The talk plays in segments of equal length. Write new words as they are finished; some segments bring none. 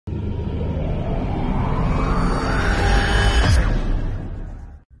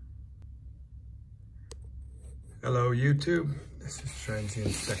Hello YouTube, this is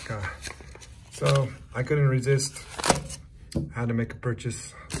Transient Tech. So I couldn't resist. I had to make a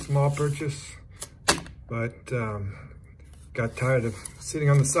purchase, small purchase, but got tired of sitting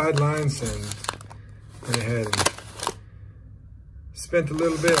on the sidelines and went ahead and spent a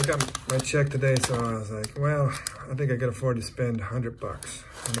little bit. I got my check today, so I was like, well, I think I can afford to spend 100 bucks.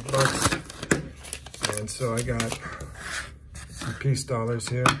 And so I got some peace dollars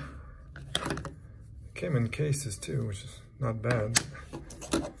here. Came in cases too, which is not bad.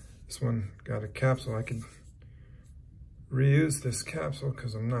 This one got a capsule. I could reuse this capsule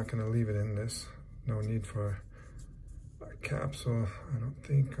because I'm not going to leave it in this. No need for a capsule, I don't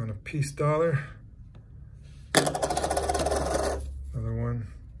think, on a peace dollar. Another one.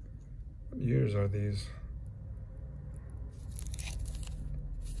 What years are these?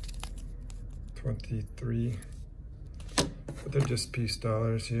 23. But they're just peace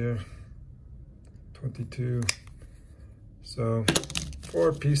dollars here. 22. So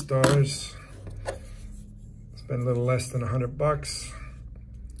 4 peace dollars. Spend a little less than 100 bucks.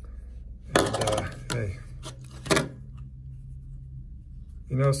 And hey,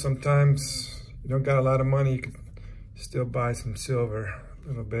 you know, sometimes you don't got a lot of money, you could still buy some silver a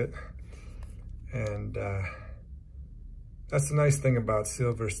little bit. And that's the nice thing about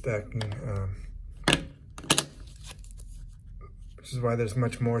silver stacking. Which is why there's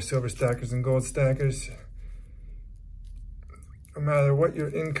much more silver stackers than gold stackers. No matter what your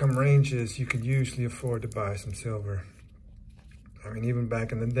income range is, you could usually afford to buy some silver. I mean, even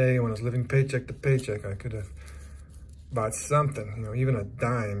back in the day when I was living paycheck to paycheck, I could have bought something, you know, even a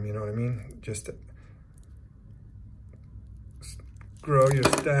dime, you know what I mean? Just to grow your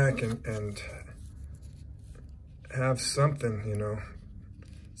stack and have something, you know,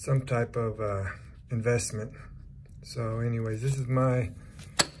 some type of investment. So anyways, this is my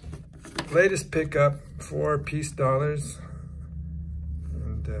latest pickup, 4 peace dollars.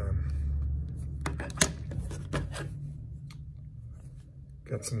 And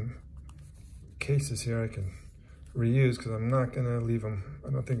got some cases here I can reuse because I'm not gonna leave them. I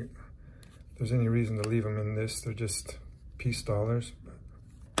don't think there's any reason to leave them in this. They're just peace dollars.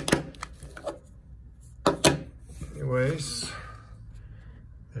 Anyways,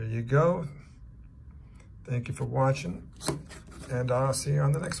 there you go. Thank you for watching, and I'll see you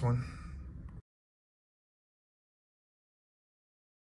on the next one.